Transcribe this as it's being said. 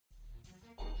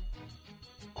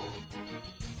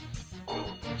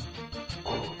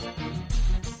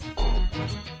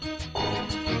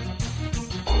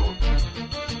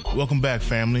Welcome back,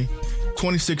 family.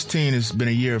 2016 has been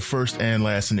a year of first and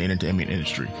last in the entertainment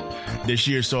industry. This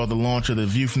year saw the launch of the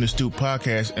View from the Stoop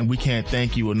podcast, and we can't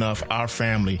thank you enough, our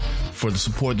family, for the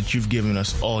support that you've given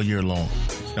us all year long.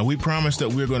 Now, we promise that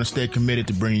we're going to stay committed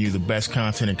to bringing you the best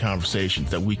content and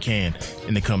conversations that we can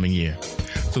in the coming year.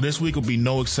 So this week will be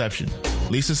no exception.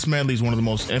 Lisa Smedley is one of the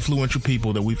most influential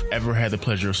people that we've ever had the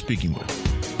pleasure of speaking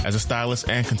with. As a stylist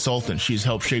and consultant, she's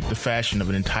helped shape the fashion of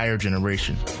an entire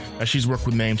generation. As she's worked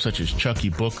with names such as Chucky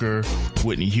Booker,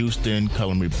 Whitney Houston,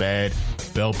 Color Me Bad,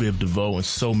 Belle Biv DeVoe, and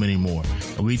so many more.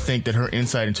 And we think that her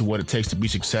insight into what it takes to be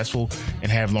successful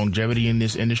and have longevity in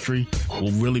this industry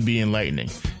will really be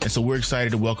enlightening. And so we're excited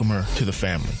to welcome her to the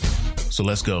family. So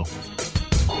let's go.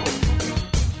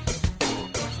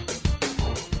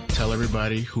 Tell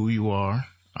everybody who you are,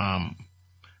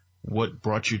 what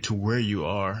brought you to where you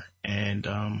are, and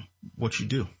what you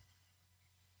do.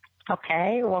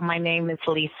 Okay. Well, my name is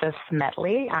Lisa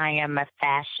Smedley. I am a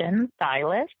fashion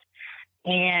stylist,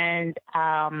 and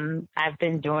I've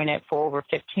been doing it for over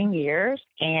 15 years.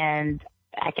 And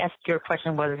I guess your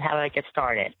question was, how did I get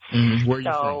started? Mm-hmm. Where are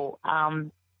you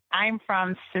from? I'm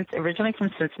originally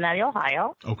from Cincinnati,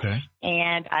 Ohio. Okay.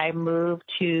 And I moved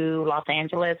to Los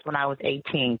Angeles when I was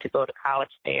 18 to go to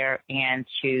college there and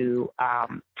to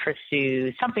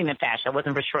pursue something in fashion. I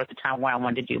wasn't for sure at the time what I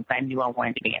wanted to do, but I knew I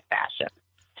wanted to be in fashion.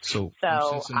 So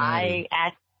from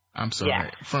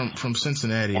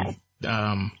Cincinnati, yes.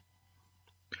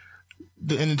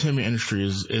 The entertainment industry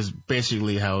is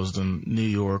basically housed in New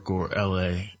York or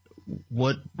LA.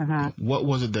 What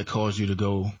was it that caused you to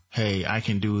go, hey, I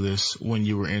can do this when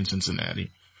you were in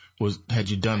Cincinnati? Had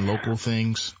you done local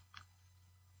things?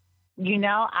 When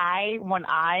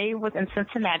I was in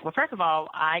Cincinnati, well, first of all,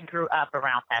 I grew up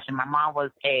around fashion. My mom was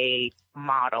a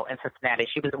model in Cincinnati.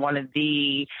 She was one of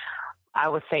the, I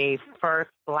would say,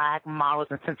 first black models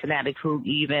in Cincinnati who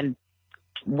even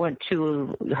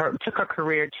took her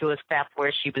career to a step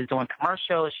where she was doing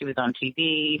commercials, she was on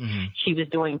TV, she was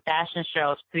doing fashion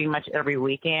shows pretty much every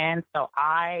weekend. So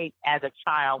I, as a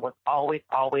child, was always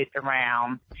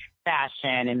around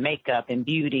fashion and makeup and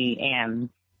beauty and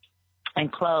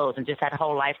clothes and just had a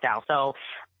whole lifestyle. So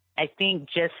I think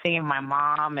just seeing my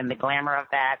mom and the glamour of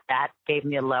that gave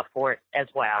me a love for it as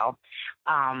well.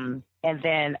 And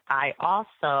then I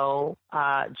also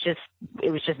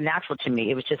it was just natural to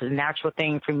me. It was just a natural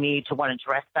thing for me to want to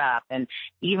dress up. And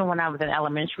even when I was in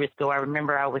elementary school, I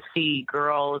remember I would see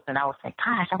girls and I would say,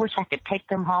 gosh, I wish I could take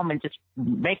them home and just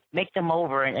make them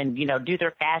over and do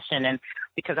their fashion. And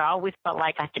because I always felt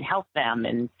like I could help them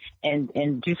and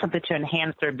do something to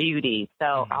enhance their beauty.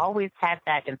 So I always had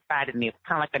that inside of me. It's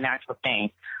kind of like a natural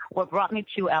thing. What brought me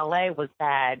to LA was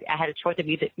that I had a choice of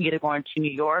either going to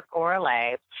New York or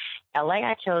LA. LA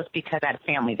I chose because I had a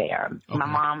family there. Okay. My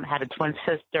mom had a twin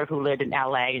sister who lived in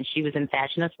LA, and she was in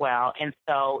fashion as well. And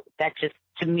so that just,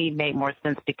 to me, made more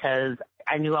sense because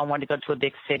I knew I wanted to go to a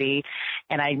big city,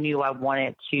 and I knew I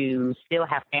wanted to still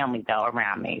have family, though,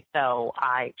 around me. So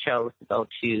I chose to go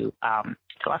to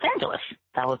Los Angeles.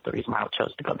 That was the reason why I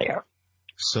chose to go there.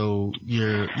 So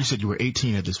you said you were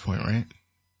 18 at this point, right?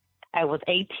 I was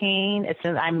 18 as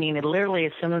soon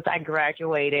as I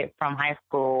graduated from high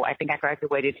school. I think I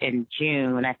graduated in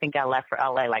June. I think I left for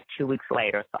LA like 2 weeks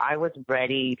later. So I was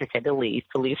ready, to say the least,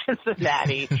 to leave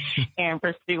Cincinnati and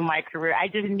pursue my career. I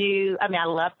just knew, I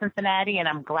love Cincinnati, and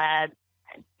I'm glad,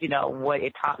 what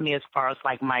it taught me as far as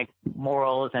like my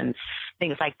morals and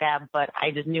things like that. But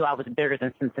I just knew I was bigger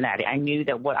than Cincinnati. I knew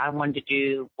that what I wanted to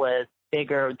do was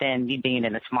bigger than me being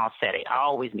in a small city. I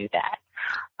always knew that.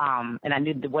 And I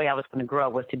knew the way I was going to grow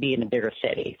was to be in a bigger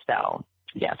city. So,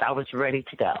 yes, I was ready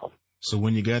to go. So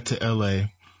when you got to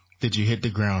L.A., did you hit the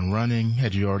ground running?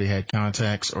 Had you already had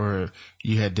contacts, or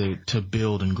you had to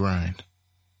build and grind?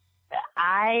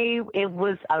 It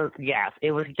was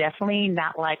definitely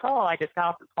not like, I just got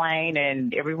off the plane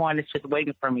and everyone is just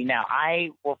waiting for me. No,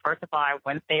 first of all, I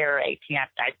went there at 18.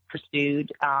 I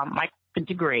pursued my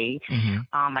degree.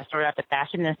 I started at the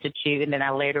Fashion Institute, and then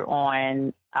I later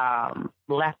on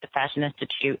left the Fashion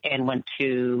Institute and went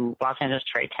to Los Angeles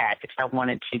Trade Tech because I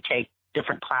wanted to take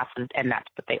different classes, and that's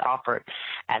what they offered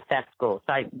at that school.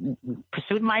 So I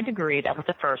pursued my degree. That was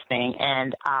the first thing.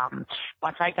 And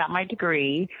once I got my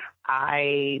degree,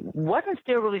 I wasn't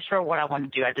still really sure what I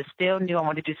wanted to do. I just still knew I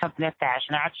wanted to do something in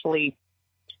fashion. I actually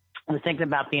was thinking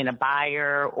about being a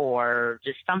buyer or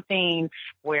just something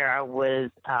where I was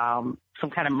some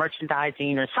kind of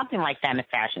merchandising or something like that in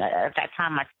fashion. At that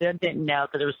time, I still didn't know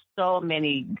because there were so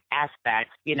many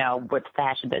aspects, with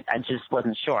fashion that I just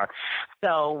wasn't sure.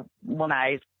 So when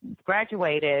I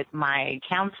graduated, my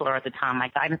counselor at the time, my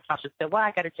guidance counselor said, well,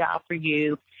 I got a job for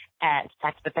you at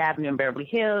Saks Fifth Avenue in Beverly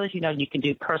Hills. You know, you can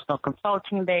do personal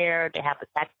consulting there. They have the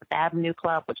Saks Fifth Avenue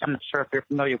Club, which I'm not sure if you're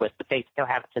familiar with, but they still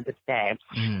have it to this day,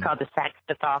 called the Saks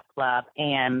Fifth Off Club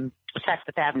and Saks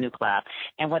Fifth Avenue Club.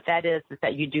 And what that is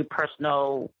that you do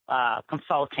personal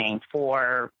consulting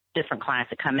for different clients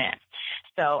that come in.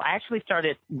 So I actually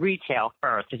started retail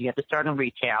first, because you have to start in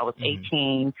retail. I was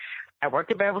 18. I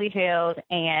worked at Beverly Hills,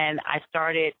 and I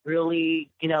started really,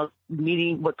 you know,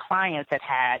 meeting with clients that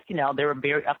had, you know, they were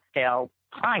very upscale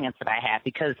clients that I had,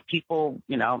 because people,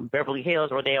 you know, Beverly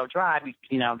Hills or Dale Drive,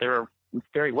 you know, they're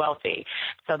very wealthy.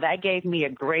 So that gave me a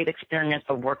great experience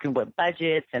of working with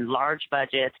budgets and large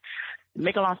budgets.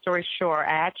 Make a long story short,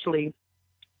 I actually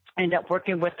ended up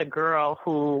working with a girl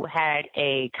who had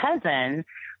a cousin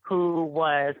who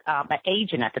was an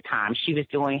agent at the time. She was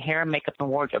doing hair, makeup, and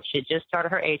wardrobe. She had just started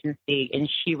her agency, and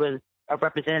she was a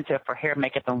representative for hair,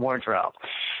 makeup, and wardrobe.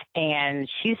 And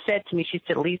she said to me, she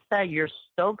said, Lisa, you're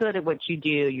so good at what you do.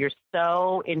 You're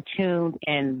so in tune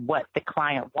in what the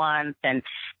client wants and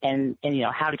you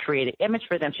know, how to create an image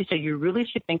for them. She said, you really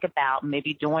should think about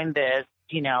maybe doing this,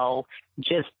 you know,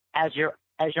 just as your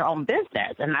own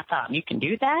business. And I thought, you can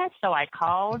do that? So I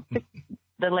called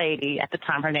the lady at the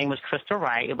time. Her name was Crystal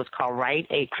Wright. It was called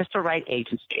Crystal Wright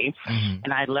Agency,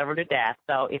 and I love her to death.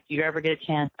 So if you ever get a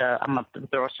chance, I'm going to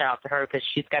throw a shout out to her, because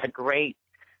she's got a great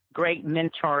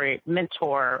mentor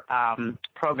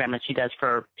program that she does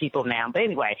for people now. But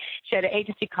anyway, she had an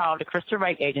agency called the Crystal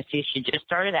Wright Agency. She just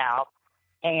started out,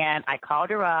 and I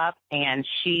called her up, and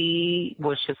she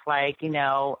was just like, you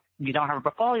know, you don't have a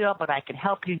portfolio, but I can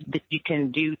help you. You can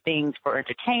do things for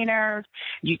entertainers.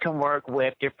 You can work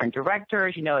with different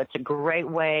directors. You know, it's a great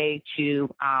way to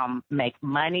make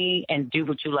money and do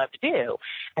what you love to do.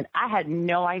 And I had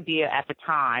no idea at the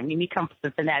time. Me come from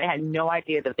Cincinnati, I had no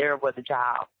idea that there was a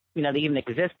job, you know, that even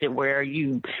existed, where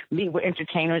you meet with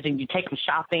entertainers and you take them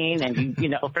shopping and you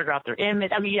know, figure out their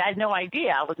image. I mean, I had no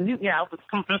idea. I was new, you know, I was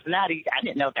coming from Cincinnati. I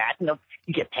didn't know that. You know,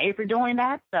 you get paid for doing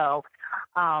that. So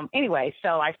anyway,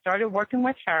 so I started working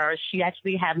with her. She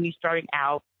actually had me starting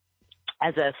out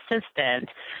as an assistant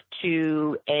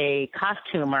to a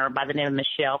costumer by the name of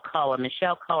Michelle Coe. And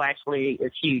Michelle Coe actually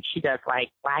is huge. She does like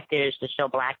Blackish, the show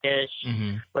Blackish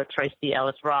with Tracy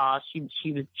Ellis Ross.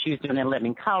 She was doing In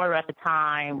Living Color at the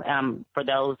time. For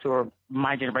those who are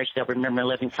my generation, they'll remember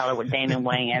Living Color with Damon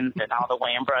Wayans and all the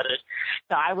Wayans brothers.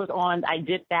 So I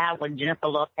did that when Jennifer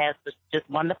Lopez was just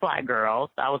one of the Fly Girls.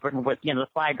 So I was working with, you know, the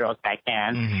Fly Girls back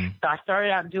then. So I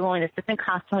started out doing assistant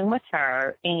costuming with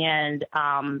her, and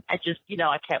I just, you know,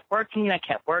 I kept working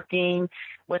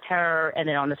with her. And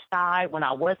then on the side, when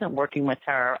I wasn't working with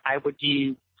her, I would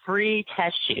do free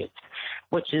test shoots,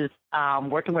 which is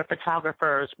working with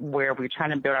photographers where we were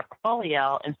trying to build our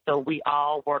portfolio. And so we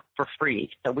all worked for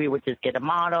free. So we would just get a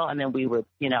model, and then we would,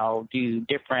 you know, do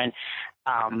different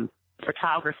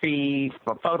photography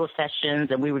for photo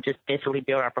sessions, and we would just basically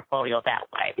build our portfolio that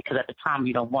way, because at the time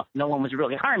no one was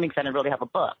really hiring me, because I didn't really have a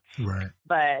book. Right.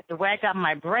 But the way I got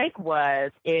my break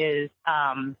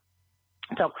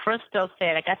so Crystal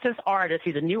said, I got this artist,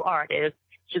 he's a new artist.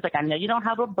 She's like, I know you don't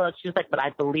have a book. She's like, but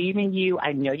I believe in you.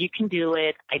 I know you can do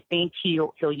it. I think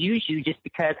he'll use you, just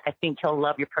because I think he'll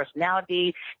love your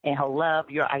personality and he'll love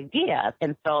your ideas.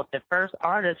 And so the first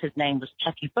artist, his name was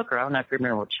Chucky Booker. I don't know if you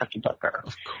remember Chucky Booker.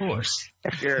 Of course.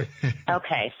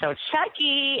 Okay, so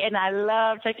Chucky, and I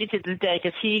love Chucky to this day,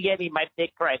 because he gave me my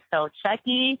big break. So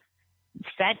Chucky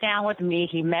sat down with me.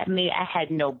 He met me. I had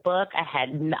no book.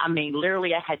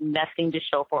 Literally I had nothing to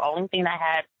show for. Only thing I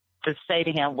had to say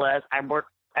to him was, I worked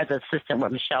as an assistant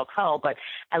with Michelle Coe, but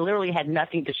I literally had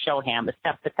nothing to show him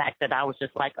except the fact that I was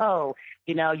just like, oh,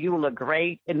 you know, you look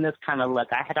great in this kind of look.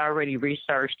 I had already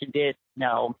researched and did, you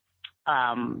know,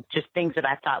 just things that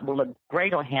I thought would look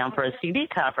great on him for a CD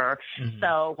cover.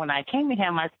 So when I came to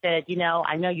him, I said, you know,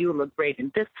 I know you look great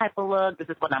in this type of look. This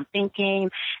is what I'm thinking.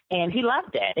 And he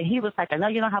loved it. And he was like, I know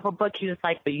you don't have a book. He was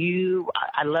like, but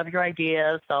I love your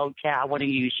ideas. So yeah, I want to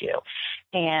use you.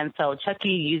 And so Chucky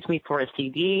used me for a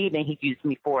CD. Then he used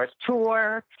me for his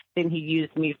tour. Then he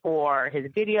used me for his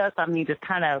videos. I mean, just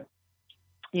kind of,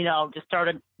 you know, just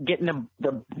started getting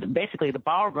basically the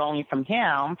ball rolling from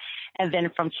him. And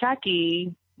then from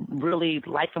Chucky really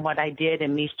liking what I did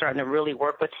and me starting to really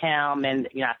work with him. And,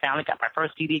 you know, I finally got my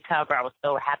first CD cover. I was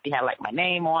so happy, had like my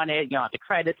name on it, you know, the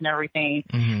credits and everything.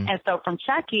 And so from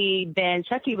Chucky, then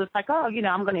Chucky was like, oh, you know,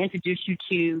 I'm going to introduce you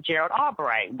to Gerald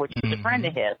Albright, which is a friend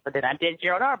of his. But then I did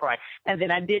Gerald Albright. And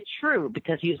then I did Troop,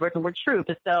 because he was working with Troop.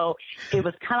 And so it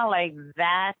was kind of like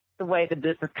that. The way the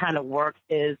business kind of works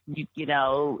is, you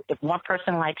know, if one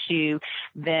person likes you,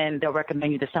 then they'll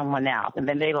recommend you to someone else, and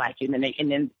then they like you, and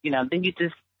then you know, then you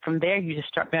just from there, you just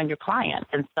start building your clients.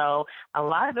 And so a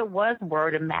lot of it was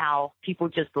word of mouth, people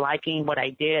just liking what I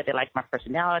did. They liked my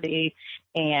personality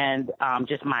and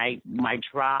just my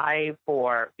drive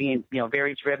for being,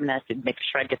 very driven as to make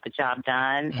sure I get the job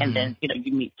done. And then,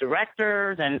 you meet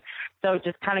directors. And so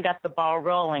just kind of got the ball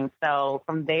rolling. So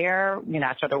from there,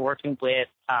 I started working with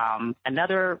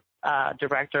another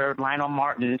director, Lionel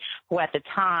Martin, who at the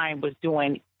time was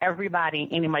doing anybody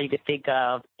you could think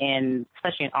of,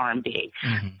 especially in R&B.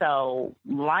 So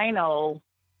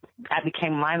I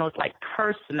became Lionel's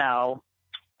personal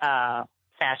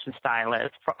fashion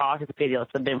stylist for all his videos.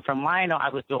 So then from Lionel, I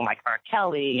was doing R.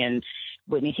 Kelly and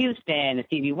Whitney Houston and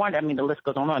Stevie Wonder. I mean, the list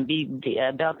goes on.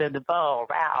 Belle DeVoe,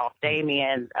 Ralph,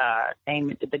 Damien,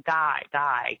 the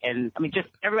guy, and I mean, just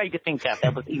everybody you could think of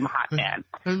that was even hot then.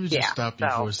 Let me just stop you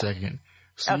for a second.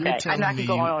 So okay, you're telling me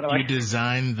you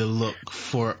designed the look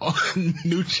for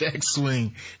New Jack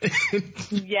Swing.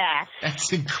 Yes.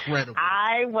 That's incredible.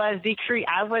 I was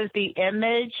the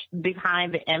image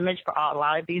behind the image for a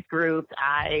lot of these groups.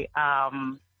 I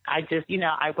just,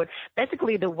 I would,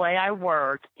 basically the way I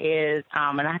worked is,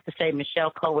 and I have to say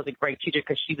Michelle Cole was a great teacher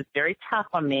because she was very tough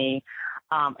on me.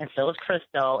 And so was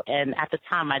Crystal. And at the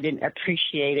time, I didn't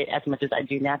appreciate it as much as I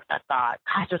do now because I thought,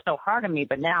 gosh, they're so hard on me.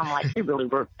 But now I'm like, that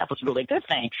was a really good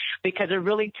thing because it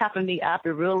really toughened me up.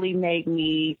 It really made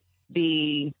me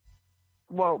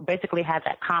basically had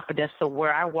that confidence. So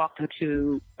where I walked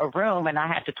into a room and I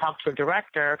had to talk to a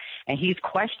director and he's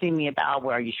questioning me about,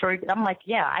 well, are you sure? I'm like,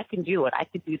 yeah, I can do it. I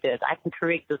can do this. I can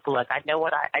create this look. I know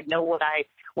what I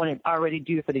want to already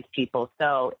do for these people.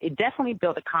 So it definitely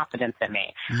built a confidence in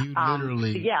me. You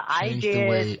literally changed the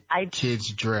way kids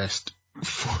dressed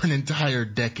for an entire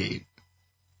decade.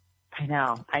 I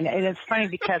know. And it's funny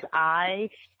because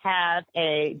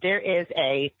there is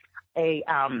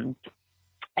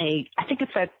I think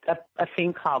it's a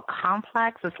thing called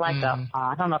Complex. It's like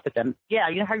I don't know if it's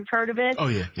you've heard of it? Oh,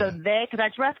 yeah. So because I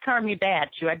dressed Carmi Bad,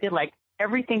 too. I did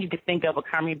everything you could think of with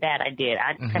Carmi Bad, I did.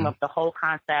 I came up with the whole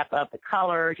concept of the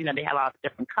colors. They had a lot of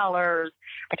different colors.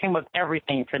 I came up with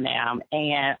everything for them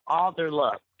and all their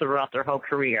looks throughout their whole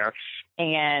career.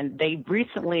 And they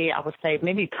recently, I would say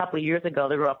maybe a couple of years ago,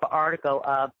 they wrote up an article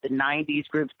of the 90s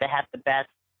groups that had the best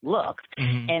looks.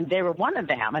 And they were one of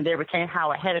them. And they were saying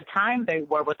how ahead of time they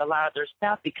were with a lot of their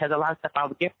stuff because a lot of stuff I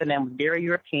would give for them was very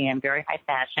European, very high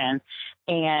fashion,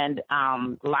 and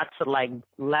lots of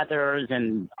leathers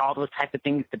and all those types of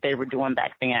things that they were doing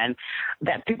back then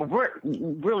that people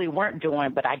really weren't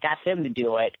doing, but I got them to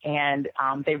do it. And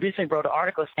they recently wrote an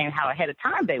article saying how ahead of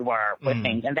time they were with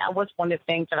things. And that was one of the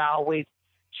things that I always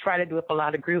try to do with a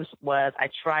lot of groups was I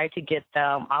try to get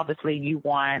them, obviously you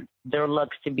want their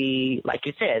looks to be, like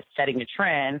you said, setting the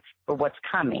trend for what's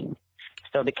coming.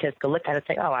 So the kids could look at it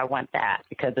and say, oh, I want that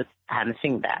because I haven't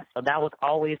seen that. So that was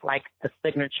always the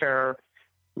signature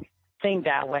thing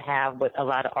that I would have with a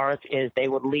lot of artists is they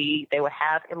would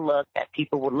have a look that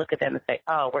people would look at them and say,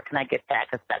 oh, where can I get that?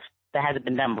 Because that hasn't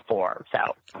been done before.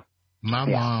 So my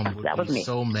mom would be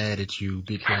so mad at you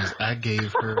because I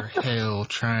gave her hell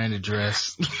trying to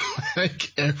dress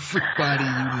like everybody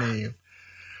you name.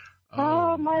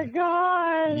 Oh my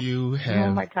God.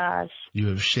 Oh my gosh. You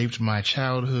have shaped my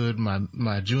childhood,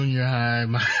 my junior high,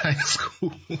 my high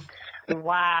school.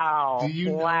 Wow.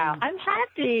 Wow. I'm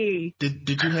happy.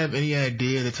 Did you have any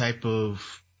idea the type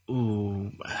of,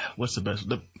 what's the best?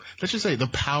 Let's just say the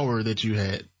power that you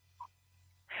had.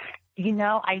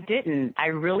 I didn't. I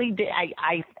really did.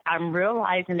 I'm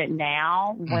realizing it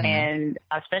now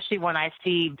especially when I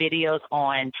see videos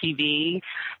on TV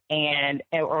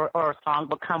or a song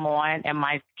will come on and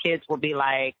my kids will be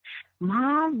like,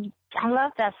 Mom, I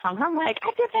love that song. I'm like,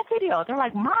 I did that video. They're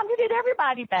like, Mom, you did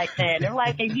everybody back then. They're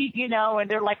like, and and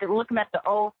they're looking at the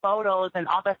old photos and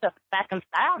all that stuff back in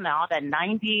style now, all that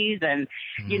 90s and,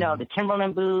 the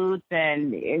Timberland boots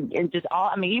and just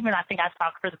all, even I think I saw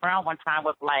Chris Brown one time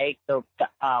with the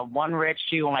one red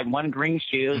shoe and one green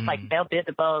shoe. It's Belle did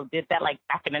that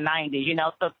back in the 90s,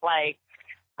 so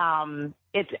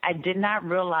it's I did not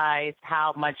realize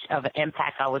how much of an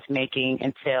impact I was making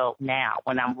until now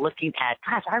when I'm looking at,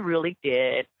 gosh, I really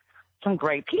did some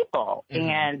great people.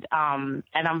 And I'm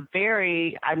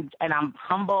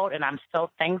humbled and I'm so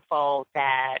thankful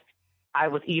that I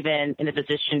was even in a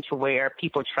position to where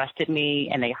people trusted me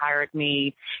and they hired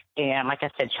me. And like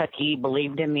I said, Chuck E.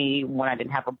 believed in me when I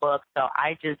didn't have a book. So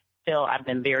I just feel I've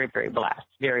been very, very blessed,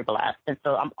 very blessed. And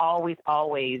so I'm always,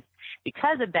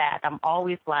 because of that, I'm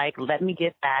always let me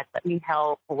give back, let me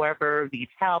help whoever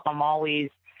needs help. I'm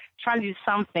always trying to do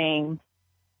something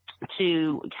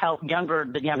to help the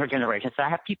younger generation. So I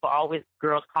have people always,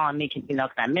 girls calling me, can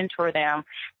I mentor them?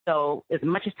 So as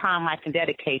much as time I can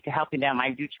dedicate to helping them, I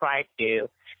do try to.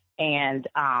 And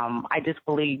I just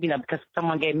believe, because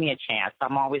someone gave me a chance,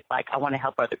 I'm always like, I want to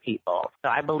help other people.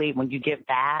 So I believe when you give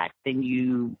back, then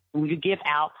when you give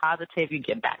out positive, you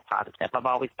give back positive. I've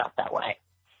always felt that way.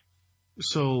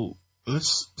 So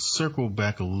let's circle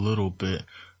back a little bit.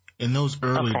 In those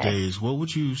early days, what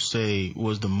would you say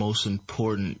was the most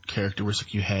important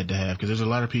characteristic you had to have? Because there's a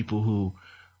lot of people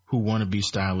who want to be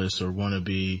stylists or want to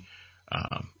be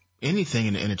anything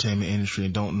in the entertainment industry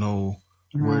and don't know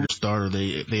where to start, or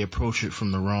they approach it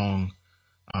from the wrong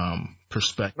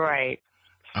perspective. Right.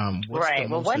 What's the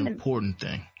most important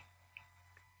thing?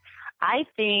 I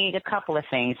think a couple of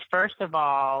things. First of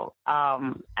all,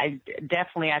 I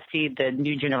see the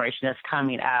new generation that's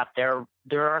coming up. There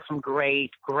are some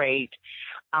great stylists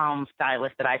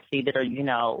that I see that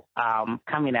are,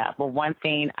 coming up. But one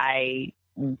thing I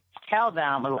tell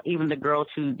them, even the girls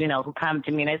who come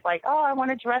to me, and it's like, oh, I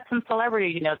want to dress some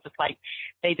celebrity, it's just like,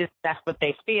 that's what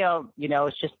they feel,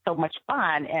 it's just so much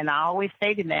fun. And I always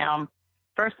say to them,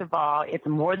 first of all, it's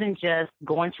more than just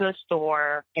going to a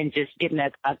store and just getting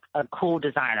a cool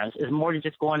designer. It's more than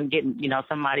just going and getting,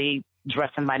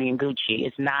 dress somebody in Gucci.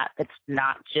 It's not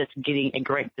just getting a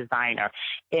great designer.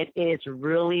 It is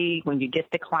really, when you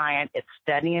get the client, it's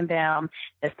studying them,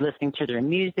 it's listening to their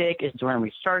music, it's doing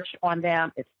research on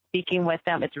them, it's speaking with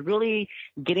them. It's really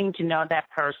getting to know that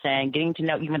person, getting to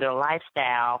know even their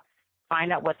lifestyle,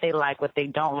 find out what they like, what they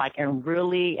don't like, and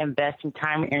really investing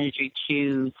time and energy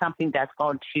to something that's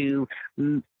going to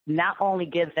not only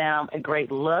give them a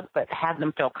great look, but have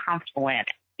them feel comfortable in it.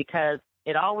 Because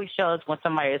it always shows when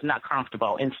somebody is not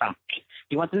comfortable in something.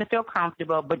 You want them to feel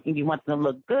comfortable, but you want them to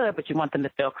look good, but you want them to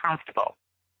feel comfortable.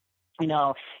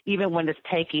 Even when it's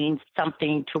taking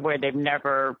something to where they've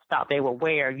never thought they would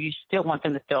wear, you still want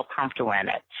them to feel comfortable in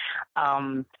it.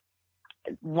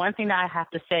 One thing that I have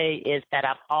to say is that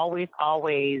I've always,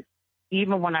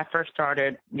 even when I first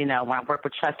started, when I worked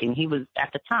with Chucky, he was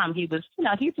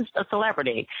a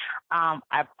celebrity.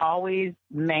 I've always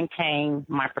maintained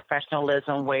my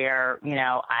professionalism where,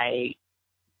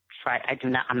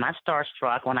 I'm not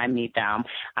starstruck when I meet them.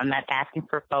 I'm not asking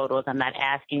for photos. I'm not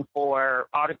asking for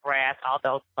autographs,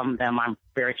 although some of them I'm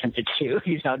very tempted to,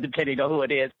 depending on who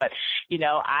it is. But,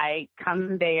 I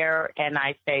come there and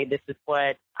I say, this is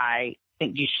what I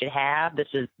think you should have. This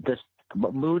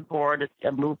mood board.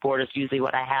 A mood board is usually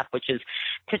what I have, which is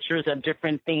pictures of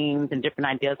different themes and different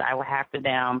ideas I will have for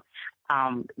them.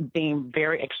 Being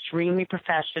very extremely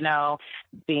professional,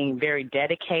 being very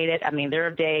dedicated. I mean, there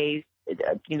are days,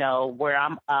 where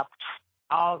I'm up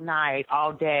all night,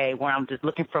 all day, where I'm just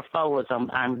looking for photos.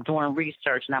 I'm doing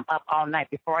research, and I'm up all night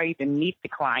before I even meet the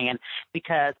client,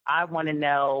 because I want to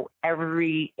know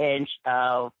every inch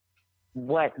of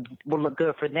what will look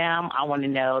good for them. I want to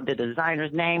know the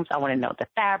designers' names. I want to know the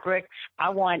fabric. I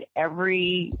want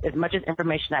as much as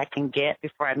information I can get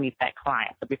before I meet that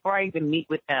client. So before I even meet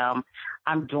with them,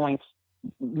 I'm doing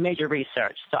major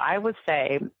research. So I would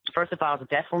say, first of all, it's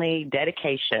definitely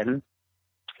dedication.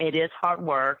 It is hard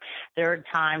work. There are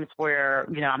times where,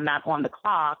 I'm not on the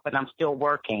clock, but I'm still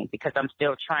working because I'm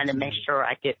still trying to make sure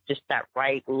I get just that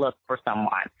right look for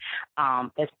someone.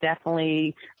 It's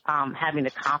definitely having the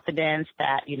confidence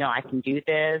that, I can do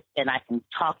this and I can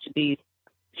talk to these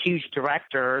huge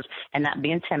directors and not be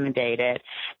intimidated.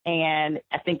 And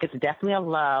I think it's definitely a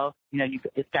love.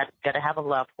 It's got to have a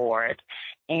love for it.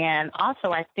 And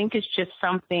also, I think it's just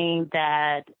something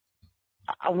that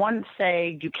I wouldn't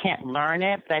say you can't learn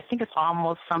it, but I think it's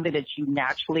almost something that you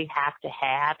naturally have to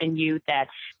have in you, that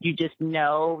you just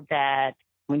know that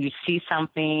when you see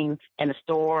something in a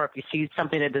store, if you see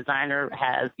something a designer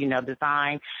has,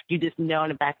 designed, you just know in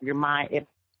the back of your mind it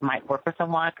might work for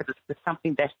someone because it's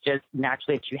something that's just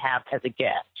naturally that you have as a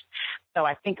gift. So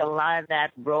I think a lot of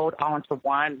that rolled onto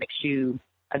one makes you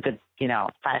a good,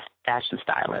 fashion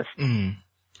stylist. Mm.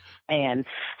 And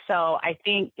so I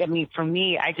think, for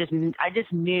me, I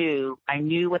knew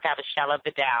without a shadow of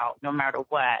a doubt, no matter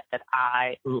what, that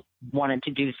I wanted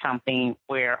to do something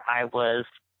where I was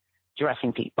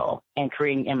dressing people and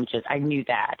creating images. I knew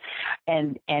that.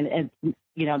 And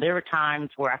there were times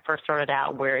where I first started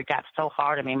out where it got so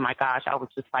hard. My gosh, I was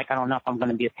just like, I don't know if I'm going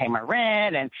to be able to pay my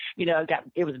rent. And,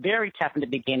 it was very tough in the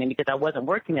beginning because I wasn't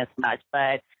working as much,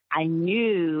 but I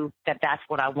knew that that's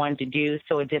what I wanted to do.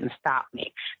 So it didn't stop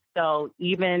me. So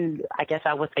even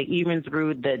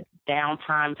through the down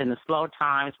times and the slow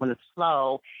times when it's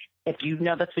slow, if you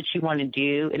know that's what you want to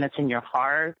do and it's in your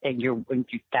heart and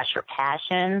that's your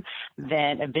passion,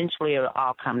 then eventually it'll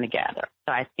all come together.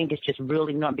 So I think it's just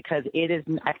really not, because it is,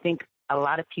 I think a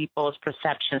lot of people's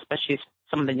perception, especially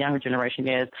some of the younger generation,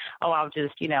 is, oh, I'll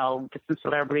just, get some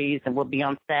celebrities and we'll be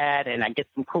on set and I get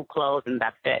some cool clothes and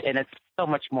that's it. And it's so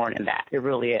much more than that. It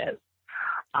really is.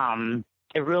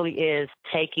 It really is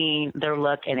taking their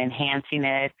look and enhancing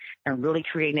it and really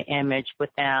creating an image with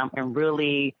them and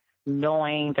really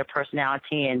knowing their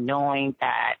personality and knowing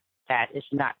that it's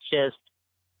not just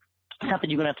something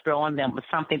you're going to throw on them, but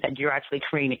something that you're actually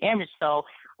creating an image. So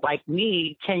like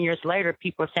me, 10 years later,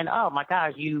 people are saying, oh, my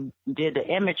gosh, you did the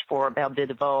image for Belle de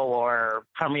DeVoe or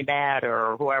Tommy Bad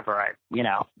or whoever,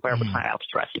 wherever client I was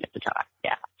dressing at the time.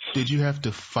 Yeah. Did you have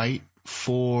to fight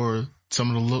for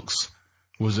some of the looks?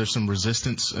 Was there some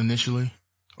resistance initially?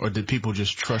 Or did people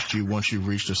just trust you once you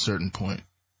reached a certain point?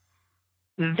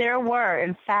 There were.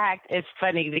 In fact, it's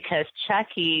funny because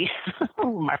Chucky,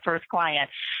 my first client,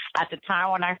 at the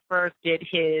time when I first did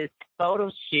his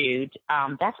photo shoot,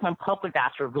 that's when polka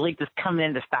dots were really just coming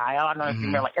into style. I don't know if you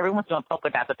remember, like everyone's doing polka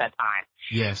dots at that time.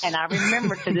 Yes. And I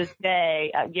remember to this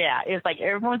day, it was like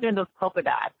everyone's doing those polka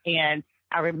dots. And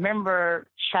I remember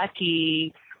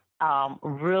Chucky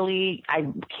really, I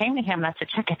came to him and I said,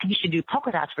 Chuck, I think you should do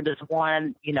polka dots for this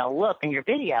one, look in your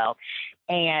video.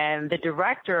 And the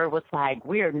director was like,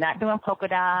 we are not doing polka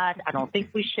dots. I don't think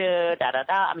we should,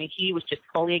 I mean, he was just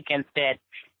totally against it.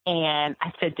 And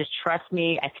I said, just trust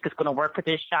me. I think it's going to work for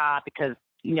this shot because,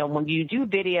 when you do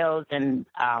videos and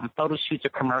photo shoots or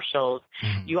commercials,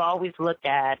 you always look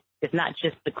at, it's not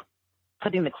just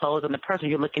putting the clothes on the person.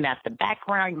 You're looking at the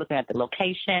background. You're looking at the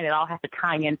location. It all has to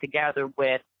tie in together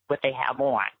with what they have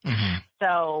on.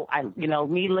 So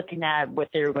me looking at what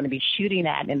they were going to be shooting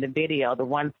at in the video, the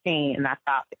one scene, and I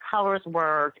thought the colors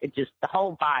worked. The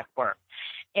whole vibe worked.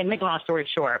 And make a long story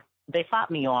short, they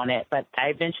fought me on it, but I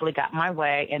eventually got my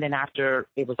way. And then after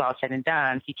it was all said and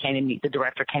done, the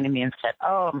director came to me and said,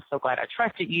 oh, I'm so glad I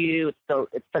trusted you.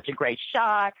 It's such a great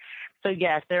shot. So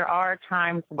yes, there are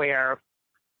times where,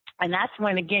 and that's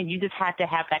when, again, you just have to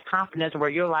have that confidence where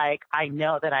you're like, I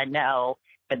know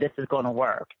that this is going to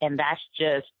work. And that's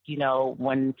just,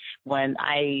 when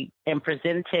I am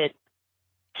presented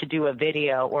to do a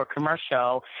video or a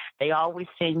commercial, they always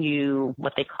send you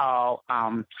what they call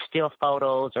still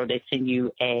photos, or they send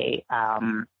you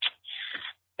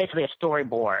basically a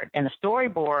storyboard. And the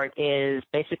storyboard is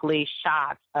basically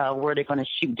shots where they're going to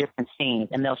shoot different scenes.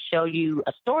 And they'll show you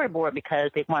a storyboard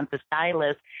because they want the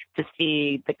stylist to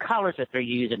see the colors that they're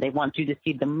using. They want you to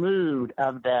see the mood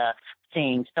of the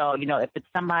scene. So, if it's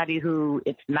somebody who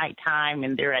it's nighttime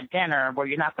and they're at dinner, where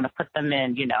you're not going to put them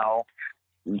in,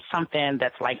 something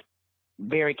that's like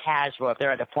very casual if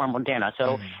they're at a formal dinner.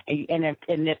 So, and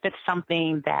if it's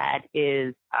something that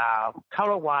is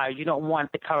color-wise, you don't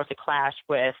want the colors to clash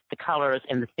with the colors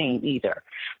in the scene either.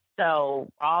 So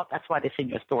that's why they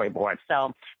send you a storyboard.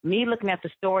 So me looking at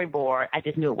the storyboard, I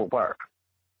just knew it would work.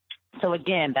 So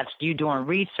again, that's you doing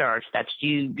research. That's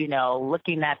you,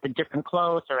 looking at the different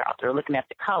clothes that are out there, looking at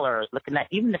the colors, looking at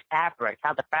even the fabrics,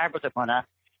 how the fabrics are going to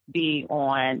be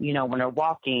on, when they're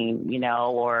walking,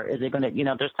 or is it going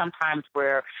to, there's sometimes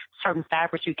where certain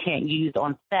fabrics you can't use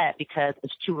on set because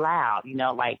it's too loud,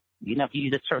 if you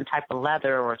use a certain type of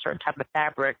leather or a certain type of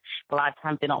fabric, a lot of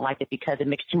times they don't like it because it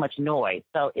makes too much noise.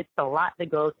 So it's a lot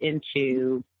that goes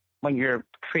into when you're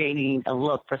creating a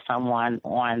look for someone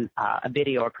on a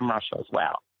video or commercial as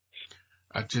well.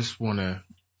 I just want to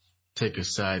take a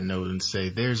side note and say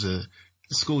there's a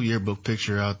school yearbook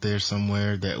picture out there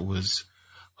somewhere that was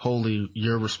wholly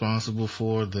you're responsible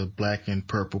for, the black and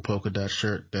purple polka dot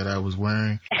shirt that I was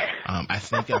wearing. I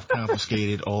think I've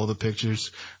confiscated all the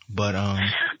pictures, but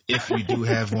if you do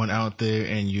have one out there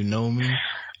and you know me,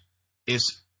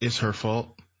 it's her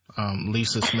fault.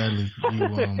 Lisa Smedley,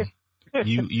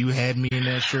 you had me in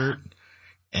that shirt,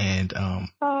 and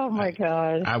oh my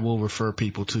God, I will refer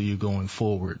people to you going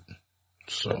forward.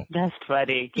 So that's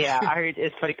funny. Yeah, I heard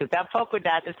it's funny because that polka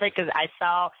dot is funny because I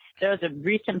saw there was a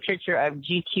recent picture of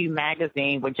GQ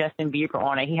magazine with Justin Bieber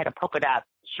on it. He had a polka dot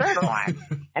shirt on,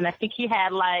 and I think he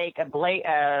had like I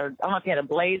don't know if he had a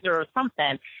blazer or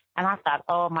something. And I thought,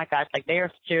 oh my gosh, like they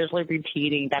are seriously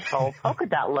repeating that whole polka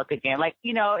dot look again. Like,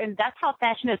 and that's how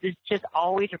fashion is. It's just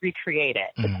always recreated.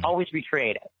 It's always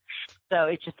recreated. So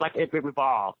it's just like it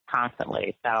revolves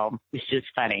constantly. So it's just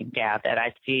funny, that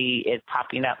I see it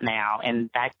popping up now.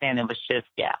 And back then it was just,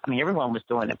 everyone was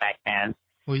doing it back then.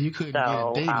 Well, you couldn't get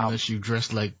a date unless you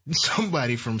dressed like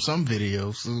somebody from some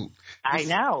video. So I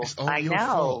know.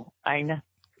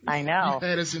 You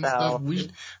had us in stuff.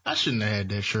 I shouldn't have had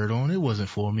that shirt on. It wasn't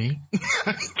for me.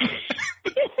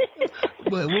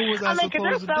 But what was I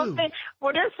supposed to do?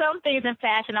 Well, there's some things in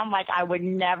fashion I'm like, I would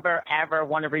never, ever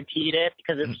want to repeat it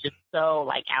because it's just so,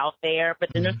 like, out there. But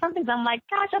then there's some things I'm like,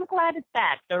 gosh, I'm glad it's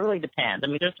back. So it really depends. I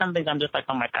mean, there's some things I'm just like,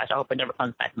 oh, my gosh, I hope it never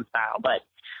comes back in style. But,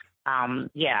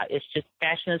 yeah, it's just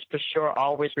fashion is for sure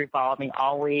always revolving,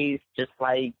 always just,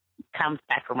 like, comes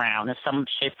back around in some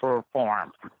shape or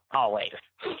form, always.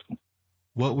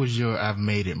 What was your I've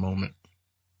made it moment?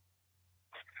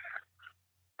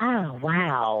 Oh,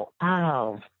 wow.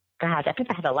 Oh, gosh, I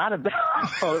think I had a lot of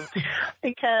those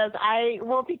because I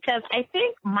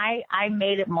think my I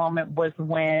made it moment was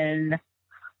when,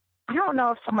 I don't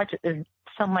know if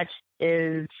so much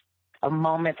is a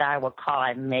moment that I would call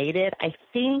I made it. I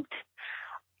think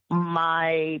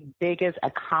my biggest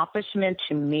accomplishment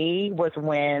to me was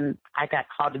when I got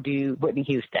called to do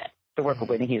to work with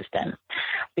Whitney Houston,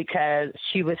 because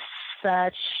she was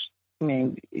such, I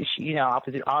mean, we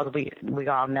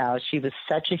all know she was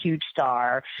such a huge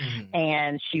star,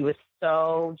 and she was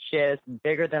so just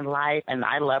bigger than life. And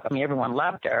everyone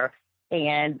loved her.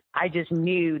 And I just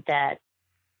knew that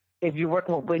if you're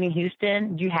working with Whitney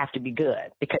Houston, you have to be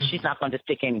good because she's not going to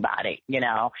stick anybody, you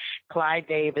know. Clyde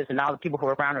Davis and all the people who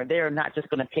are around her, they're not just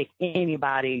going to pick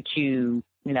anybody to,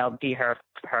 you know, be her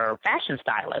fashion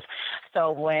stylist.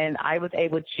 So when I was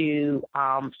able to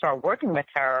start working with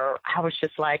her, I was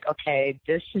just like, okay,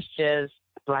 this is just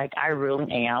like, I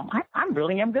really am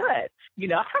good. You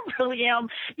know,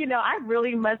 I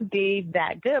really must be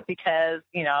that good because,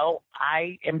 you know,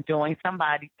 I am doing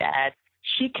somebody that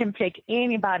she can pick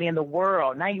anybody in the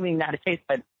world, not even the United States,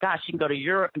 but gosh, she can go to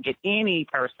Europe and get any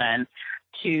person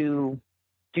to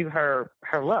do her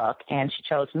look, and she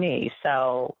chose me.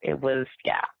 So it was,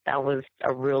 that was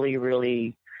a really,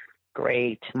 really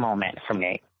great moment for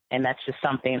me. And that's just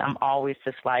something I'm always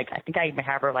just like, I think I even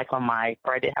have her like I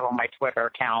did have on my Twitter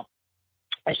account.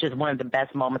 It's just one of the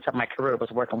best moments of my career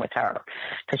was working with her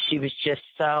because she was just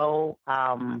so,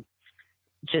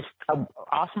 just an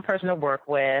awesome person to work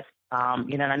with.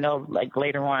 You know, and I know like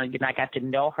later on, you know, I got to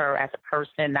know her as a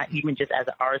person, not even just as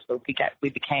an artist, but we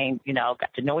became, you know,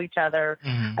 got to know each other.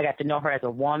 I got to know her as a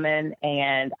woman.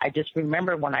 And I just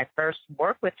remember when I first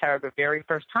worked with her the very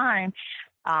first time,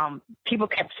 people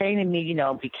kept saying to me, you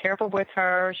know, be careful with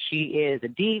her. She is a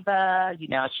diva. You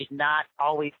know, she's not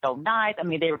always so nice. I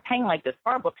mean, they were painting like this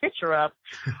horrible picture of,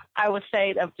 I would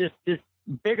say, of just this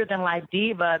bigger than life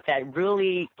diva that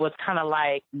really was kind of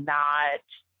like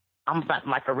I'm not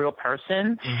like a real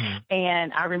person.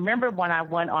 And I remember when I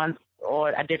went on,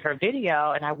 or I did her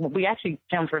video, and we actually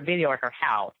filmed her video at her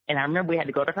house. And I remember we had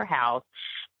to go to her house.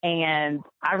 And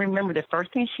I remember the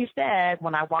first thing she said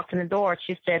when I walked in the door,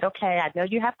 she said, okay, I know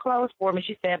you have clothes for me.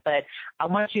 She said, but I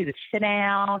want you to sit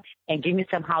down and give me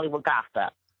some Hollywood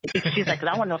gossip. She's like, 'cause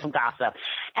I want to know some gossip.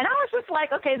 And I was just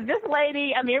like, okay, this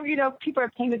lady, I mean, you know, people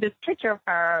have painted this picture of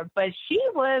her, but she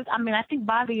was, I mean, I think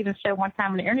Bobby even said one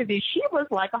time in the interview, she was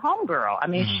like a homegirl. I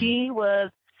mean, she was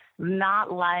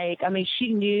not like, I mean,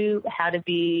 she knew how to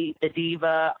be the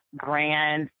diva,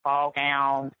 grand, ball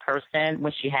gown person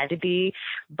when she had to be,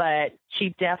 but she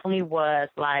definitely was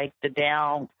like the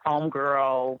down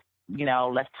homegirl. You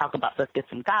know, let's get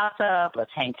some gossip,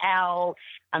 let's hang out.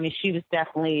 I mean, she was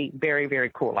definitely very, very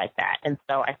cool like that. And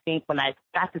so I think when I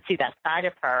got to see that side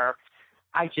of her,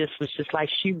 I just was just like,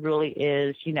 she really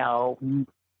is, you know,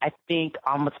 I think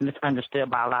almost misunderstood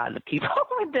by a lot of the people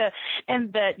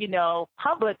in the, you know,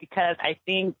 public, because I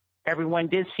think everyone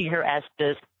did see her as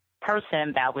this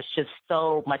person that was just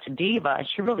so much a diva, and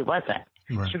she really wasn't.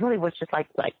 Right. She really was just like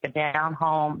the down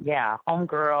home, home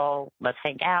girl, let's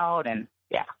hang out, and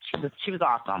she was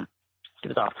awesome. She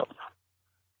was awesome.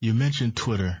 You mentioned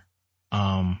Twitter.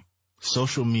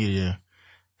 Social media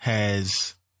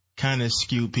has kind of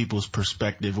skewed people's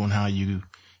perspective on how you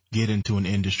get into an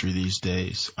industry these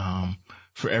days.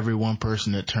 For every one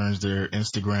person that turns their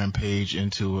Instagram page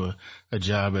into a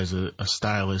job as a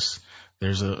stylist,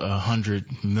 there's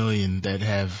 100 million that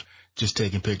have just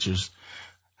taken pictures.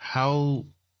 How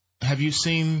have you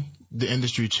seen the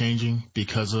industry changing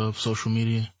because of social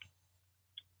media?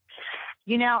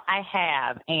 You know, I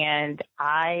have, and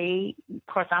of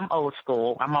course, I'm old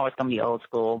school. I'm always going to be old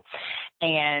school.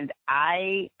 And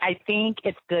I think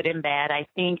it's good and bad. I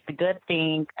think the good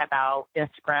thing about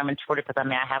Instagram and Twitter, because I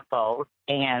mean, I have both,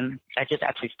 and I just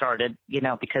actually started, you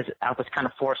know, because I was kind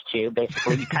of forced to.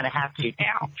 Basically, you kind of have to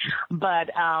now.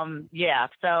 But,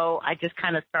 so I just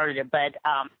kind of started it. But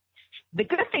the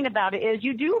good thing about it is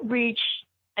you do reach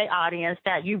an audience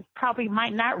that you probably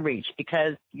might not reach,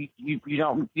 because you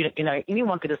know,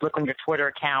 anyone could just look on your Twitter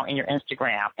account and your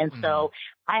Instagram. And so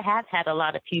I have had a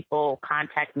lot of people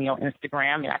contact me on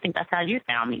Instagram, and I think that's how you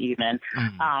found me even.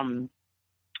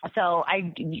 So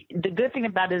the good thing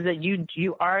about it is that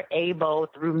you are able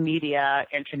through media,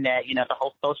 internet, the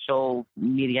whole social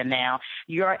media now,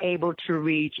 you're able to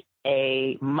reach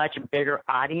a much bigger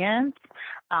audience,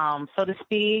 so to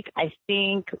speak. I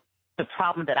think the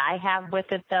problem that I have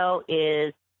with it though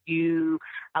is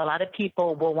a lot of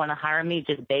people will want to hire me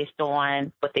just based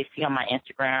on what they see on my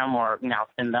Instagram or, I'll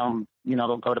send them,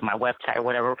 they'll go to my website or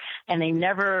whatever, and they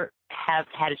never have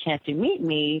had a chance to meet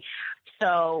me.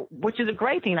 So, which is a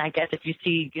great thing, I guess, if you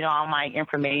see, all my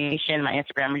information, my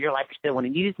Instagram, you're like, you still want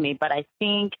to use me. But I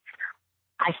think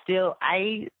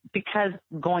because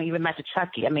going even back to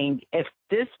Chucky, I mean, if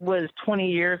this was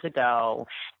 20 years ago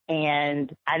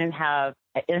and I didn't have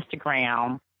an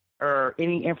Instagram or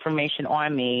any information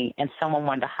on me and someone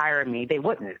wanted to hire me, they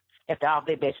wouldn't, if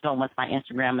they based it on what's my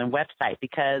Instagram and website,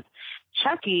 because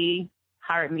Chucky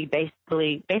hired me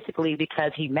basically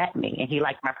because he met me and he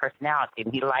liked my personality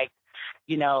and he liked,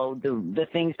 the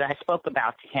things that I spoke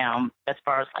about to him as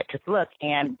far as like his look.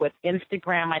 And with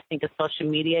Instagram, I think, of social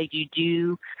media, you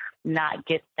do not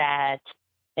get that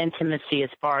intimacy as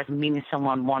far as meeting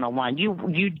someone one-on-one.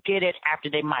 You get it after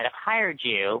they might have hired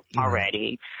you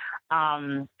already.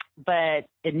 But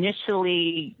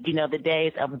initially, the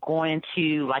days of going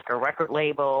to like a record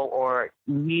label or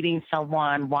meeting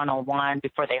someone one-on-one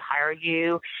before they hire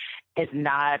you is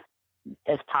not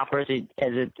as popular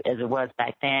as it was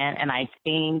back then. And I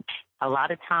think a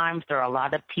lot of times there are a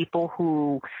lot of people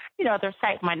who, their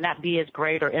site might not be as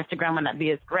great or Instagram might not be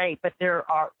as great, but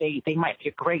they might be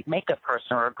a great makeup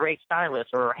person or a great stylist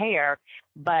or hair,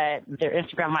 but their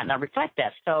Instagram might not reflect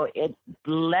that. So it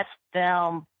lets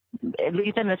them, at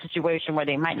least in a situation where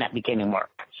they might not be getting work.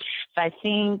 So I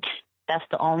think that's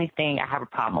the only thing I have a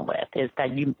problem with, is that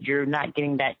you're not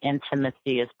getting that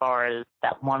intimacy as far as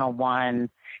that one-on-one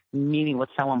meeting with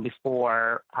someone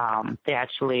before they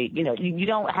actually, you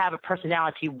don't have a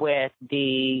personality with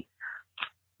the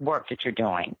work that you're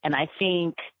doing. And I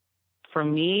think for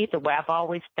me, the way I've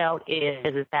always felt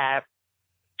is that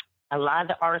a lot of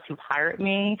the artists who hired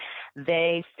me,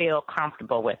 they feel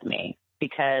comfortable with me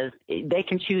because they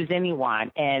can choose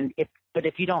anyone. But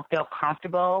if you don't feel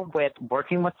comfortable with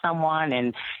working with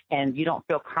someone and you don't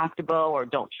feel comfortable or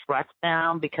don't trust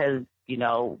them because,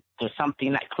 there's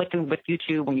something not clicking with you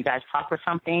two when you guys talk or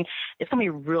something, it's going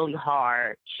to be really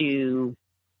hard to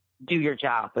do your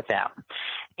job with them.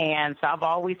 And so I've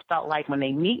always felt like when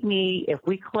they meet me, if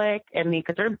we click,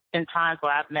 because there have been times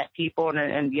where I've met people and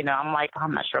I'm like,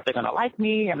 I'm not sure if they're going to like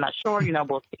me. I'm not sure,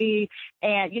 we'll see.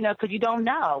 And, because you don't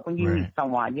know when you meet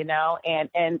someone,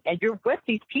 and you're with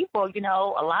these people,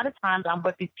 a lot of times I'm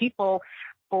with these people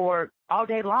for all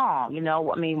day long.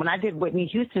 When I did Whitney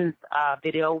Houston's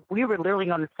video, we were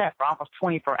literally on the set for almost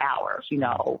 24 hours,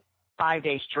 5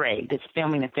 days straight, just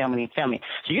filming and filming and filming.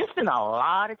 So you spend a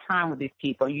lot of time with these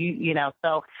people,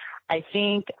 so I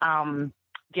think,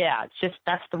 it's just,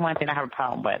 that's the one thing I have a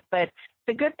problem with. But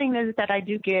the good thing is that I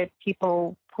do get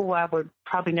people who I would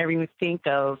probably never even think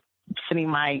of sending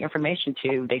my information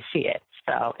to, they see it.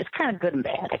 So it's kind of good and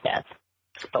bad, I guess.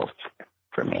 It's both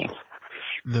for me.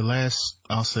 The last,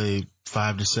 I'll say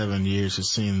 5 to 7 years has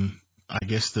seen, I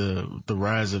guess, the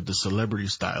rise of the celebrity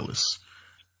stylists.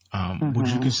 Would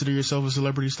you consider yourself a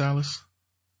celebrity stylist?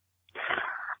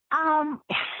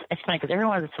 It's funny because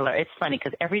everyone's a celebrity. It's funny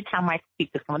because every time I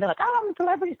speak to someone, they're like, "Oh, I'm a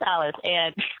celebrity stylist,"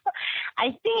 and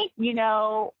I think we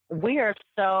are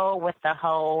so with the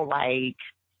whole I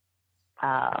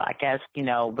guess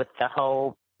with the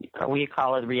whole what you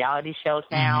call it reality shows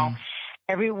now. Mm-hmm.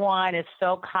 Everyone is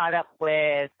so caught up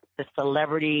with the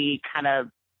celebrity kind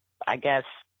of, I guess,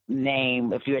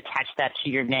 name. If you attach that to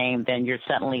your name, then you're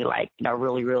suddenly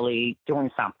really, really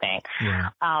doing something.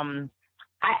 Yeah.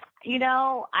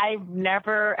 I've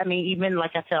never, even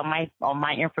like I said, on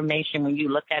my information, when you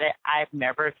look at it, I've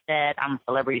never said I'm a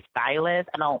celebrity stylist.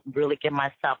 I don't really give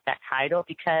myself that title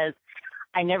because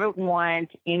I never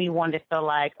want anyone to feel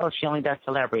like, oh, she only does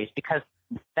celebrities, because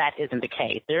that isn't the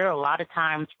case. There are a lot of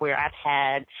times where I've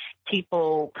had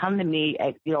people come to me,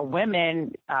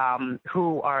 women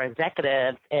who are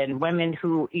executives and women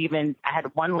who I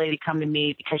had one lady come to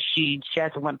me because she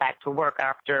just went back to work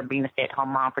after being a stay-at-home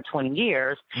mom for 20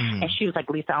 years. Mm. And she was like,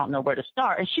 Lisa, I don't know where to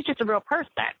start. And she's just a real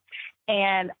person.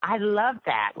 And I love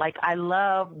that. I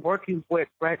love working with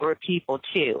regular people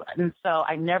too. And so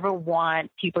I never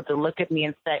want people to look at me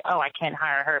and say, oh, I can't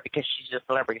hire her because she's a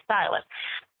celebrity stylist.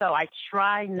 So I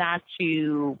try not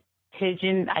to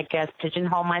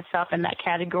pigeonhole myself in that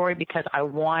category, because I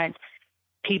want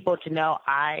people to know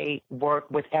I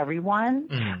work with everyone.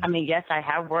 Mm. Yes, I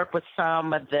have worked with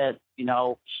some of the,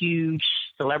 huge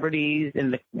celebrities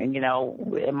in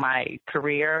my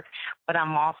career, but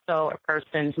I'm also a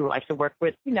person who likes to work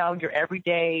with, your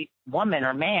everyday woman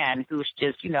or man who's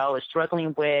just, is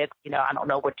struggling with, I don't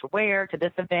know what to wear to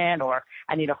this event, or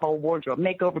I need a whole wardrobe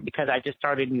makeover because I just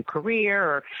started a new career,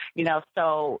 or,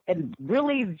 so, and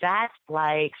really that's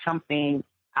like something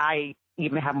I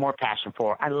even have more passion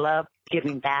for. I love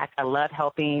giving back. I love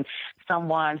helping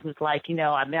someone who's like,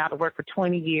 I've been out of work for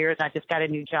 20 years. I just got a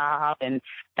new job. And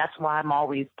that's why I'm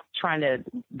always trying to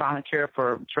volunteer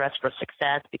for Dress for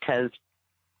Success, because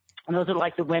those are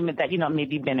like the women that,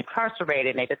 maybe been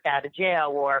incarcerated and they just got out of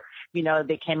jail, or,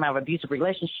 they came out of an abusive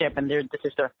relationship and this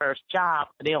is their first job.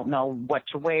 So they don't know what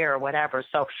to wear or whatever.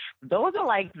 So those are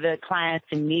like the clients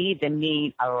in need that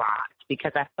need a lot,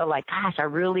 because I feel like, gosh, I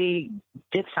really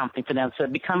did something for them. So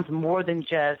it becomes more than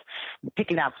just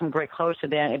picking out some great clothes for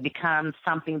them. It becomes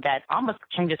something that almost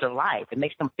changes their life. It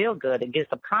makes them feel good. It gives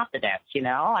them confidence,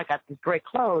 I got these great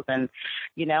clothes and,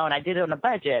 and I did it on a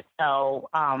budget. So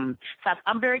I'm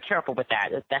very careful with that,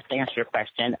 if that's to answer your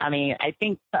question. I mean, I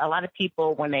think a lot of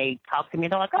people, when they talk to me,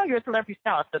 they're like, oh, you're a celebrity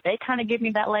stylist. So they kind of give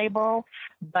me that label.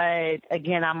 But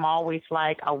again, I'm always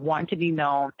like, I want to be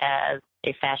known as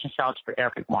a fashion stylist for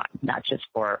everyone, not just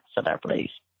for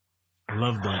celebrities. I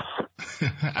love that.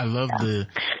 I love the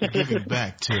giving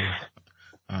back too.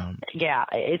 Yeah,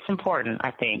 it's important.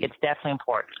 I think it's definitely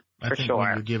important for sure.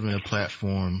 When you're given a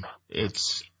platform, you're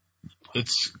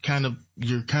kind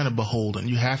of beholden.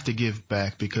 You have to give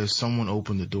back because someone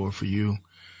opened the door for you,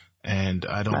 and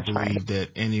I don't believe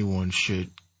that anyone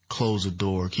should close a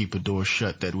door, keep a door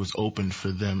shut that was opened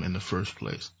for them in the first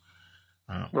place.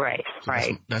 Right.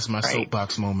 That's my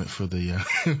soapbox moment for the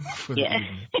for the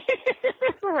evening.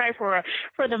 Right,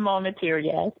 for the moment here,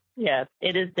 yes,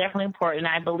 it is definitely important.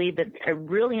 I believe that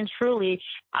really and truly,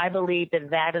 I believe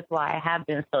that is why I have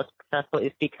been so successful,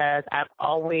 is because I've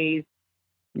always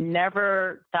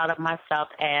never thought of myself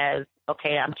as,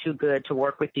 okay, I'm too good to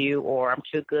work with you, or I'm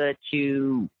too good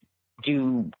to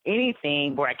do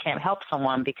anything where I can't help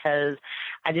someone, because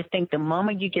I just think the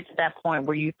moment you get to that point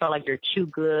where you feel like you're too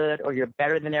good or you're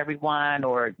better than everyone,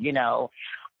 or, you're,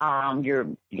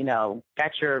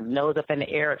 got your nose up in the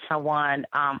air at someone,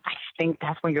 I just think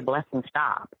that's when your blessings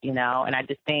stop, and I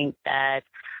just think that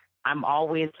I'm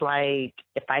always like,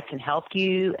 if I can help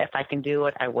you, if I can do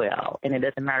it, I will. And it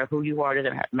doesn't matter who you are. It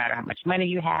doesn't matter how much money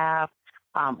you have.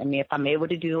 If I'm able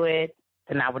to do it,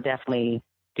 then I would definitely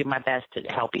do my best to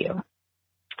help you.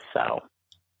 So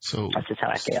that's just how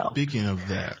I feel. Speaking of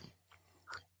that,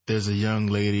 there's a young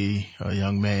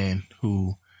man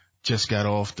who just got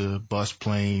off the bus,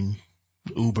 plane,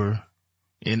 Uber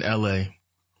in LA,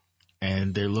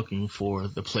 and they're looking for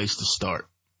the place to start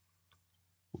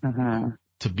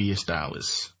to be a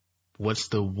stylist. What's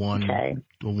the one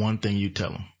thing you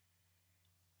tell them?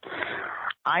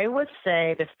 I would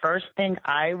say the first thing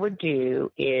I would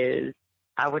do is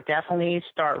I would definitely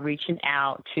start reaching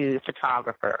out to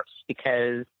photographers,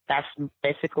 because that's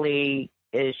basically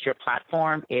is your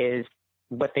platform, is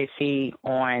what they see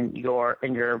on your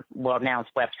well-announced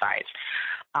websites,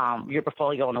 your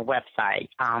portfolio on the website.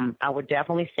 I would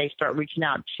definitely say start reaching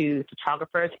out to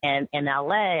photographers. And in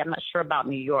LA, I'm not sure about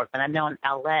New York, but I know in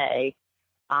LA,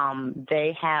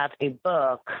 they have a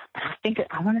book.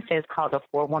 I want to say it's called the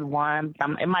 411.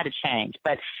 It might have changed,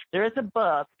 but there is a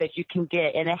book that you can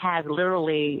get, and it has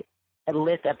literally a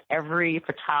list of every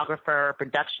photographer,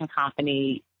 production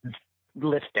company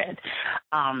listed.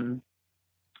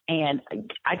 And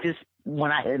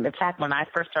when I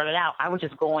first started out, I was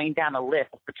just going down a list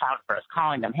of photographers,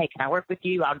 calling them, hey, can I work with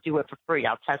you? I'll do it for free.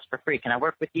 I'll test for free. Can I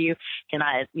work with you?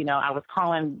 I was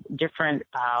calling different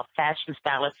fashion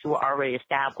stylists who are already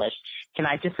established. Can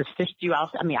I just assist you?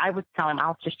 I would tell them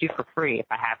I'll assist you for free if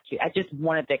I have to. I just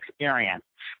wanted the experience.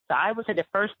 So I would say the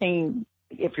first thing,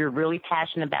 if you're really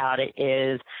passionate about it,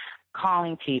 is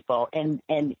calling people, and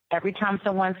every time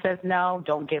someone says no,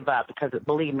 don't give up, because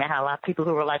believe me, I had a lot of people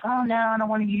who were like, oh no, I don't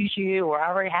want to use you, or I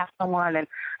already have someone, and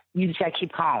you just gotta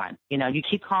keep calling. You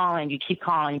keep calling, you keep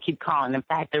calling, you keep calling. In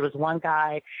fact, there was one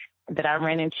guy that I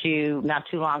ran into not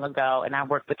too long ago, and I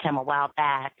worked with him a while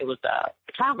back. It was a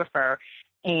photographer,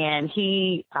 and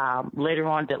he later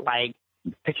on did like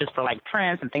pictures for like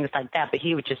prints and things like that, but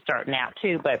he was just starting out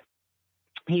too. But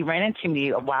he ran into me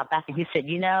a while back, and he said,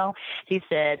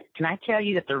 can I tell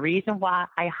you that the reason why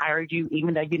I hired you,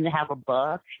 even though you didn't have a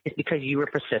book, is because you were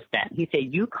persistent. He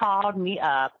said, you called me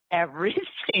up every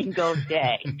single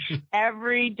day,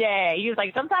 every day. He was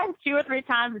like, sometimes 2 or 3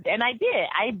 times a day. And I did.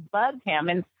 I bugged him.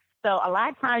 And so a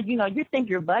lot of times, you think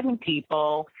you're bugging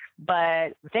people,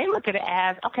 but they look at it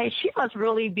as, okay, she must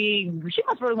really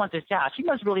want this job. She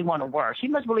must really want to work. She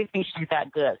must really think she's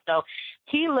that good. So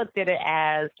he looked at it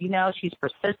as, she's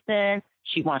persistent.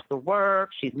 She wants to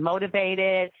work. She's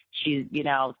motivated. She's,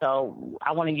 so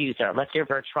I want to use her. Let's give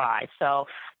her a try. So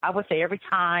I would say every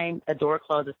time a door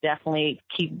closes, definitely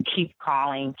keep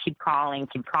calling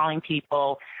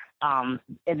people. And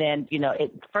then,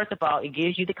 first of all, it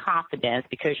gives you the confidence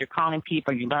because you're calling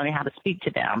people, you're learning how to speak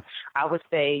to them. I would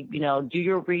say, do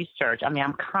your research. I mean,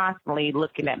 I'm constantly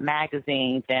looking at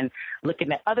magazines and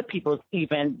looking at other people's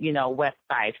even,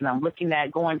 websites, and I'm looking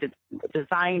at going to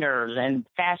designers and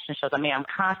fashion shows. I mean, I'm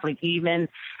constantly, even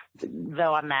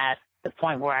though I'm at the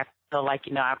point where I feel like,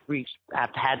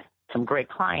 I've had some great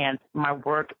clients, my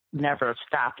work never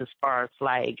stopped as far as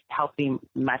like helping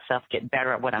myself get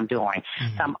better at what I'm doing.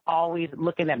 Mm-hmm. So I'm always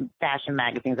looking at fashion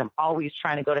magazines. I'm always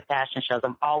trying to go to fashion shows.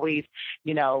 I'm always,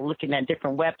 looking at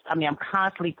different webs. I mean, I'm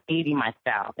constantly feeding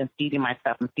myself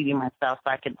so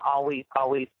I can always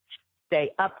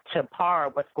stay up to par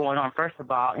with what's going on, first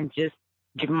of all, and just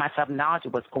giving myself knowledge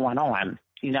of what's going on.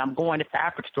 I'm going to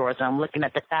fabric stores and I'm looking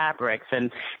at the fabrics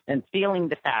and feeling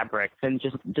the fabrics and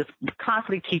just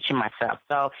constantly teaching myself.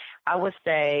 So I would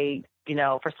say,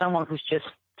 for someone who's just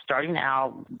starting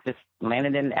out, just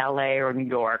landed in LA or New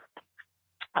York,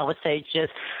 I would say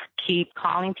just keep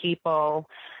calling people,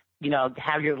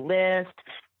 have your list,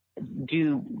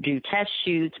 do test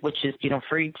shoots, which is,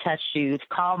 free test shoots,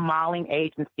 call modeling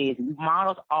agencies.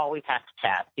 Models always have to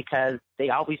test because they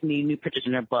always need new pictures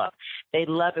in their book. They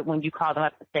love it when you call them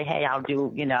up and say, hey, I'll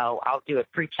do a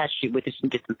free test shoot with this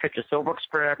and get some pictures. So it works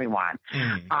for everyone.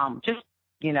 Just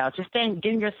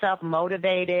getting yourself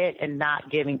motivated and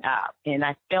not giving up. And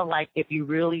I feel like if you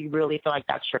really, really feel like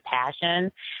that's your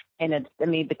passion, and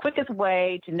the quickest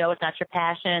way to know it's not your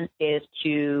passion is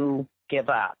to give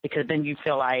up, because then you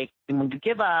feel like when you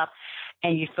give up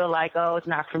and you feel like, oh, it's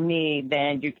not for me,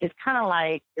 then it's kind of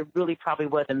like it really probably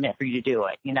wasn't meant for you to do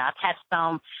it. I've had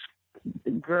some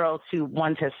girls who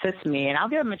want to assist me and I'll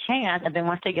give them a chance. And then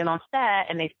once they get on set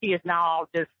and they see it's not all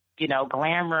just,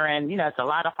 glamour and, it's a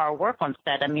lot of hard work on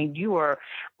set. I mean, you were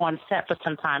on set for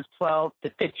sometimes 12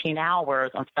 to 15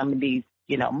 hours on some of these,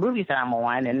 movies that I'm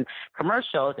on and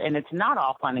commercials, and it's not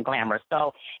all fun and glamour.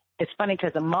 So it's funny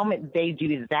because the moment they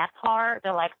do that part,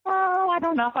 they're like, oh, I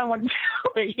don't know if I want to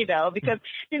do it, because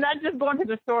you're not just going to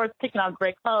the stores picking out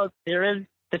great clothes. There is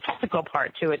the technical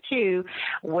part to it too,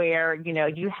 where,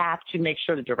 you have to make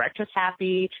sure the director's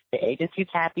happy, the agency's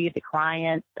happy, the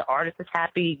client, the artist is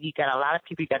happy. You got a lot of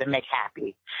people you got to make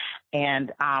happy.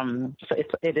 And so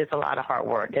it is a lot of hard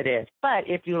work. It is. But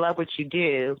if you love what you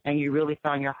do and you really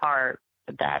feel in your heart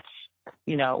that that's,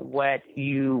 what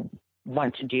you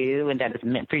want to do and that it's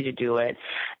meant for you to do it,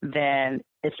 then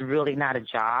it's really not a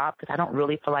job, because I don't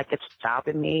really feel like it's a job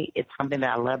in me. It's something that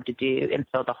I love to do. And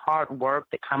so the hard work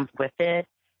that comes with it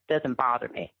doesn't bother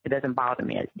me. It doesn't bother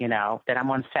me, that I'm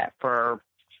on set for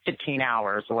 15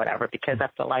 hours or whatever, because I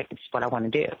feel like it's what I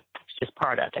want to do. It's just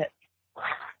part of it.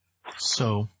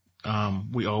 So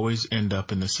we always end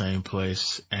up in the same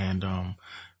place. And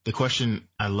the question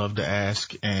I love to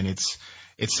ask, and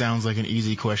it sounds like an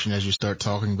easy question as you start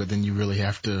talking, but then you really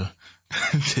have to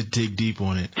to dig deep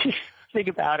on it. Think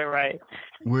about it, right?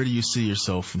 Where do you see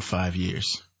yourself in 5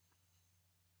 years?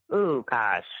 Ooh,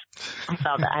 gosh. I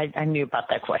saw that. I knew about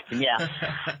that question. Yeah.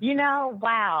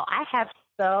 Wow. I have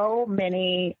so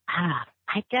many,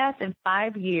 I guess in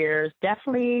 5 years,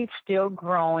 definitely still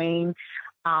growing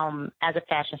as a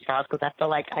fashion stylist, because I feel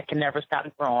like I can never stop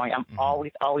growing. I'm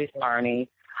always learning.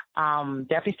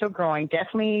 Definitely still growing,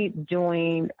 definitely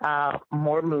doing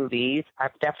more movies. I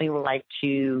definitely would like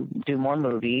to do more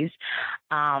movies.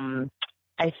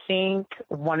 I think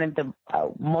one of the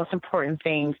most important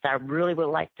things that I really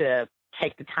would like to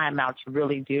take the time out to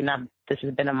really do, now this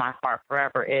has been in my heart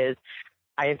forever, is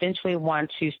I eventually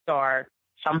want to start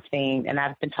something, and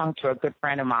I've been talking to a good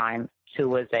friend of mine who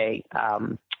was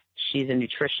she's a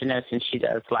nutritionist, and she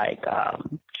does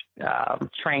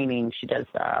training. She does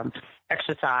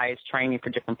exercise training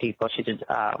for different people. She did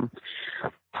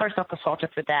personal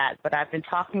consultant for that. But I've been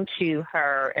talking to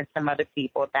her and some other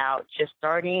people about just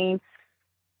starting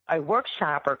a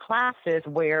workshop or classes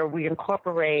where we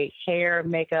incorporate hair,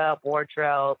 makeup,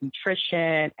 wardrobe,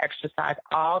 nutrition, exercise,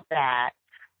 all that.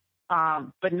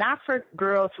 But not for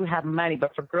girls who have money,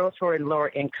 but for girls who are in lower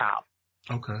income.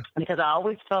 Okay. Because I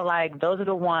always feel like those are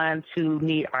the ones who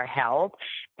need our help,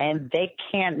 and they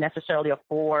can't necessarily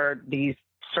afford these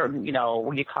certain,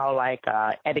 what you call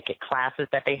etiquette classes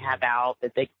that they have out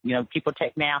that they, people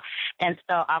take now. And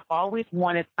so I've always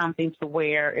wanted something to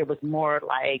where it was more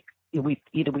like we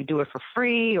do it for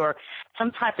free or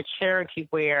some type of charity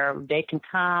where they can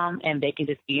come and they can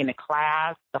just be in a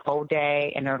class the whole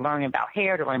day and they're learning about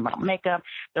hair, they're learning about makeup,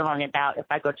 they're learning about if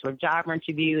I go to a job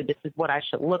interview, this is what I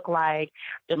should look like.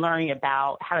 They're learning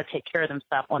about how to take care of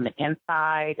themselves on the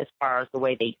inside as far as the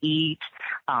way they eat,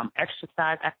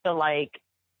 exercise. I feel like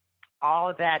all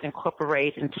of that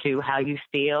incorporates into how you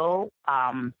feel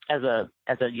as a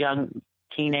young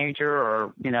teenager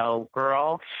or,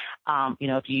 girl.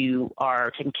 If you are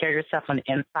taking care of yourself on the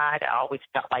inside, I always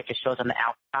felt like it shows on the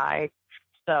outside.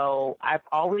 So I've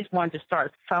always wanted to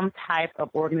start some type of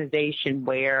organization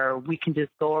where we can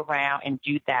just go around and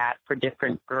do that for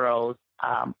different girls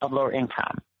of lower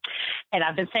income. And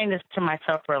I've been saying this to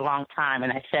myself for a long time,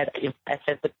 and I said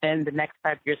within the next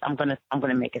 5 years, I'm gonna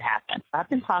make it happen. So I've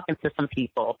been talking to some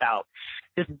people about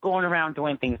just going around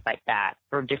doing things like that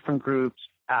for different groups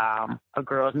of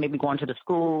girls, maybe going to the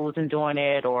schools and doing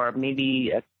it, or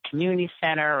maybe a community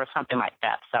center or something like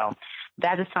that. So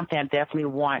that is something I definitely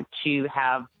want to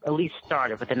have at least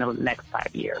started within the next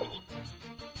 5 years.